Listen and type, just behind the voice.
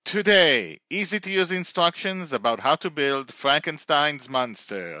Today, easy-to-use instructions about how to build Frankenstein's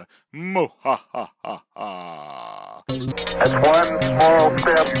monster. Muhahaha. That's one small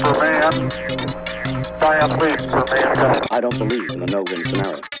step for man, giant leap for mankind. I don't believe in the no-win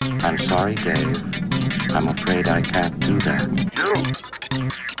scenario. I'm sorry, Dave. I'm afraid I can't do that. Do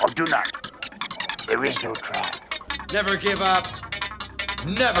or do not. There is no try. Never give up.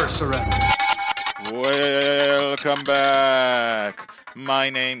 Never surrender. Welcome back. My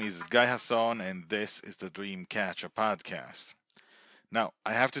name is Guy Hasson, and this is the Dreamcatcher podcast. Now,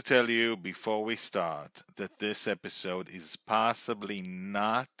 I have to tell you before we start that this episode is possibly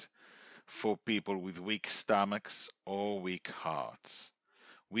not for people with weak stomachs or weak hearts.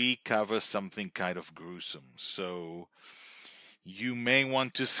 We cover something kind of gruesome, so you may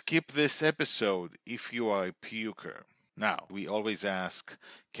want to skip this episode if you are a puker. Now, we always ask,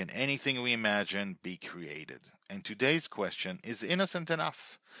 can anything we imagine be created? And today's question is innocent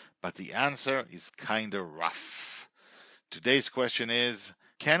enough, but the answer is kinda rough. Today's question is,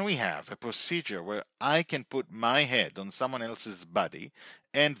 can we have a procedure where I can put my head on someone else's body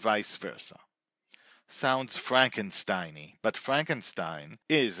and vice versa? Sounds Frankenstein-y, but Frankenstein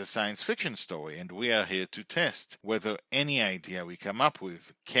is a science fiction story, and we are here to test whether any idea we come up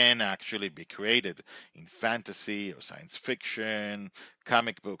with can actually be created in fantasy or science fiction,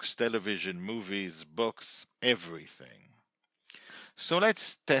 comic books, television, movies, books, everything. So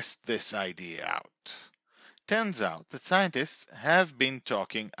let's test this idea out. Turns out that scientists have been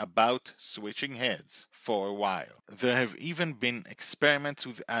talking about switching heads for a while. There have even been experiments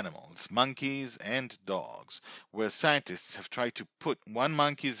with animals, monkeys and dogs, where scientists have tried to put one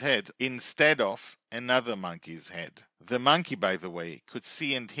monkey's head instead of another monkey's head. The monkey, by the way, could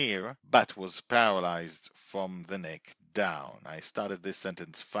see and hear, but was paralyzed from the neck down. I started this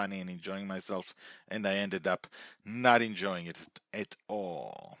sentence funny and enjoying myself, and I ended up not enjoying it at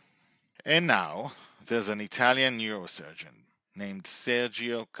all. And now, there's an Italian neurosurgeon named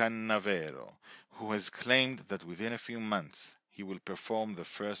Sergio Cannavero who has claimed that within a few months he will perform the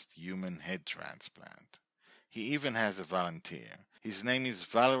first human head transplant. He even has a volunteer. His name is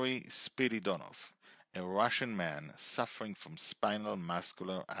Valery Spiridonov, a Russian man suffering from spinal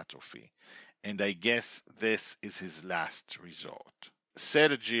muscular atrophy, and I guess this is his last resort.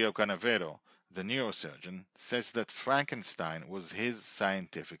 Sergio Cannavero, the neurosurgeon, says that Frankenstein was his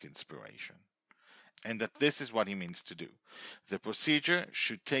scientific inspiration, and that this is what he means to do. The procedure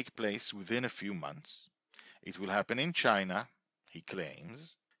should take place within a few months. It will happen in China, he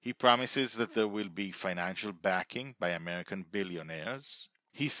claims. He promises that there will be financial backing by American billionaires.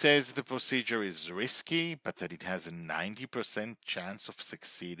 He says the procedure is risky, but that it has a 90% chance of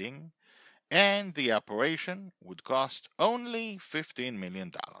succeeding, and the operation would cost only $15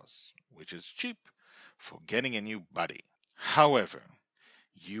 million. Which is cheap for getting a new body. However,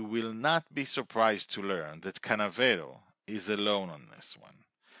 you will not be surprised to learn that Cannavero is alone on this one.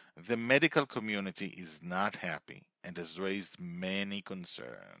 The medical community is not happy and has raised many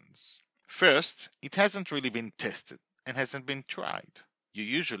concerns. First, it hasn't really been tested and hasn't been tried. You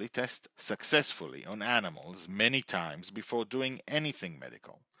usually test successfully on animals many times before doing anything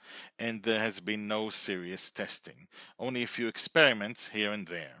medical, and there has been no serious testing, only a few experiments here and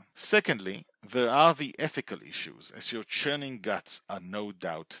there. Secondly, there are the ethical issues, as your churning guts are no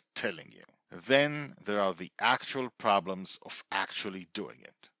doubt telling you. Then there are the actual problems of actually doing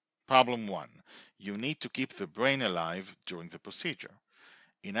it. Problem 1. You need to keep the brain alive during the procedure.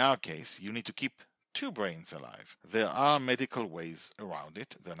 In our case, you need to keep two brains alive. There are medical ways around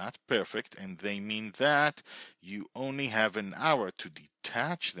it. They're not perfect, and they mean that you only have an hour to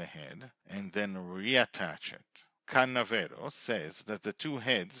detach the head and then reattach it. Cannavero says that the two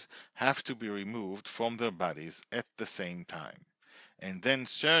heads have to be removed from their bodies at the same time, and then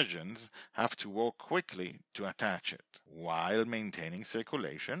surgeons have to work quickly to attach it while maintaining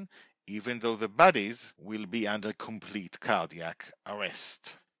circulation, even though the bodies will be under complete cardiac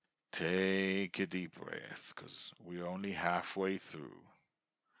arrest. Take a deep breath, because we're only halfway through.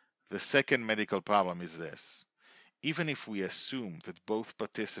 The second medical problem is this. Even if we assume that both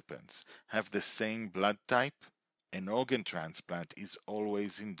participants have the same blood type, an organ transplant is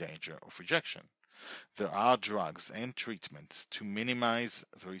always in danger of rejection. There are drugs and treatments to minimize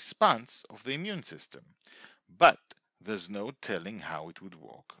the response of the immune system, but there's no telling how it would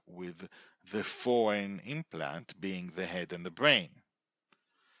work with the foreign implant being the head and the brain.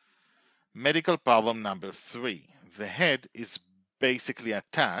 Medical problem number 3. The head is basically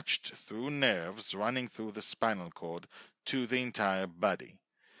attached through nerves running through the spinal cord to the entire body.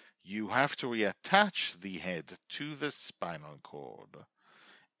 You have to reattach the head to the spinal cord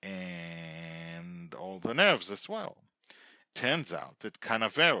and all the nerves as well. Turns out that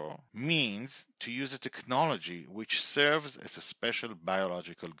Canavero means to use a technology which serves as a special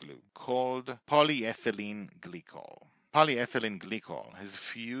biological glue called polyethylene glycol. Polyethylene glycol has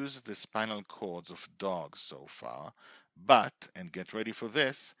fused the spinal cords of dogs so far, but, and get ready for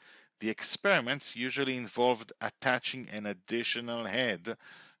this, the experiments usually involved attaching an additional head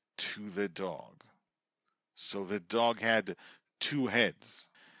to the dog. So the dog had 2 heads.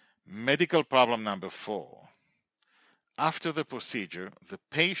 Medical problem number 4. After the procedure, the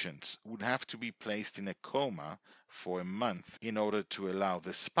patients would have to be placed in a coma for a month in order to allow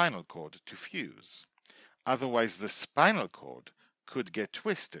the spinal cord to fuse. Otherwise, the spinal cord could get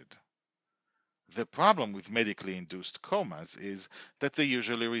twisted. The problem with medically induced comas is that they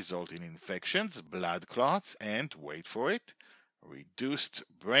usually result in infections, blood clots, and, wait for it, reduced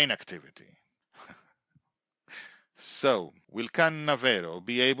brain activity. So, will Canavero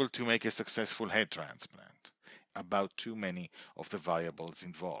be able to make a successful head transplant? About too many of the variables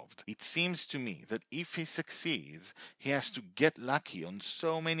involved. It seems to me that if he succeeds, he has to get lucky on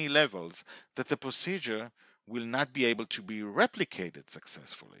so many levels that the procedure will not be able to be replicated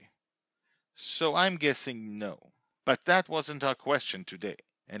successfully. So I'm guessing no. But that wasn't our question today.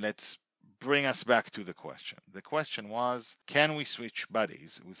 And let's bring us back to the question. The question was, can we switch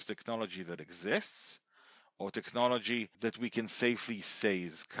bodies with technology that exists or technology that we can safely say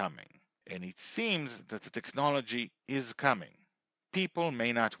is coming? And it seems that the technology is coming. People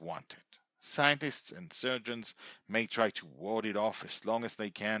may not want it. Scientists and surgeons may try to ward it off as long as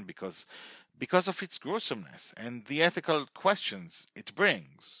they can because of its gruesomeness and the ethical questions it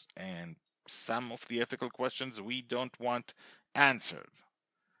brings, and some of the ethical questions we don't want answered.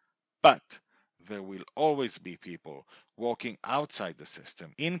 But there will always be people walking outside the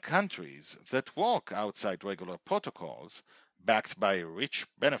system in countries that walk outside regular protocols, backed by rich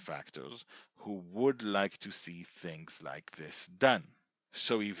benefactors who would like to see things like this done.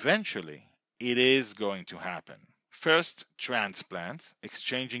 So eventually, it is going to happen. First, transplants,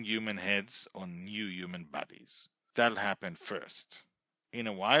 exchanging human heads on new human bodies. That'll happen first. In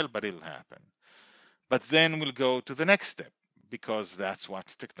a while, but it'll happen. But then we'll go to the next step, because that's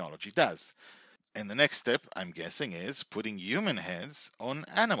what technology does. And the next step, I'm guessing, is putting human heads on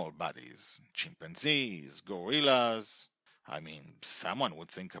animal bodies. Chimpanzees, gorillas. I mean, someone would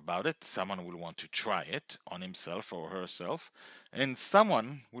think about it, someone will want to try it on himself or herself, and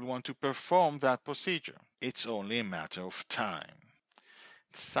someone will want to perform that procedure. It's only a matter of time.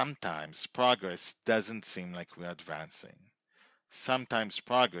 Sometimes progress doesn't seem like we're advancing. Sometimes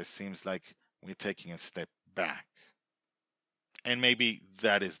progress seems like we're taking a step back. And maybe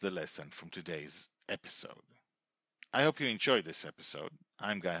that is the lesson from today's episode. I hope you enjoyed this episode.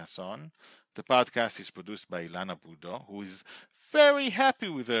 I'm Guy Hasson. The podcast is produced by Ilana Boudot, who is very happy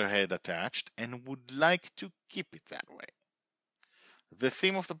with her head attached and would like to keep it that way. The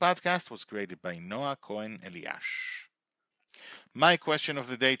theme of the podcast was created by Noah Cohen-Eliash. My question of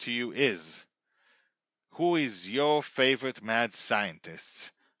the day to you is, who is your favorite mad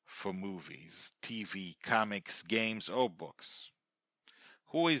scientist for movies, TV, comics, games, or books?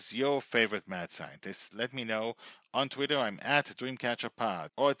 Who is your favorite mad scientist? Let me know. On Twitter, I'm at DreamCatcherPod,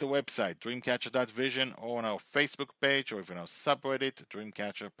 or at the website, dreamcatcher.vision, or on our Facebook page, or even our subreddit,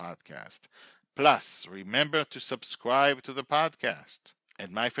 Dreamcatcher Podcast. Plus, remember to subscribe to the podcast.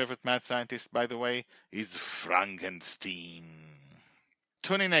 And my favorite mad scientist, by the way, is Frankenstein.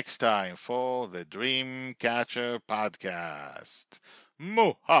 Tune in next time for the Dreamcatcher Podcast.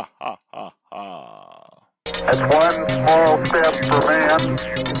 Moo ha ha ha ha. That's one small step for man,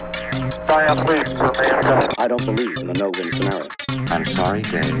 giant leap for mankind. I don't believe in the no-win scenario. I'm sorry,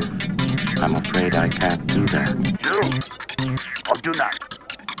 Dave. I'm afraid I can't do that. Do or do not.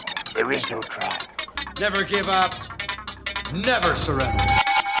 There is no try. Never give up. Never surrender.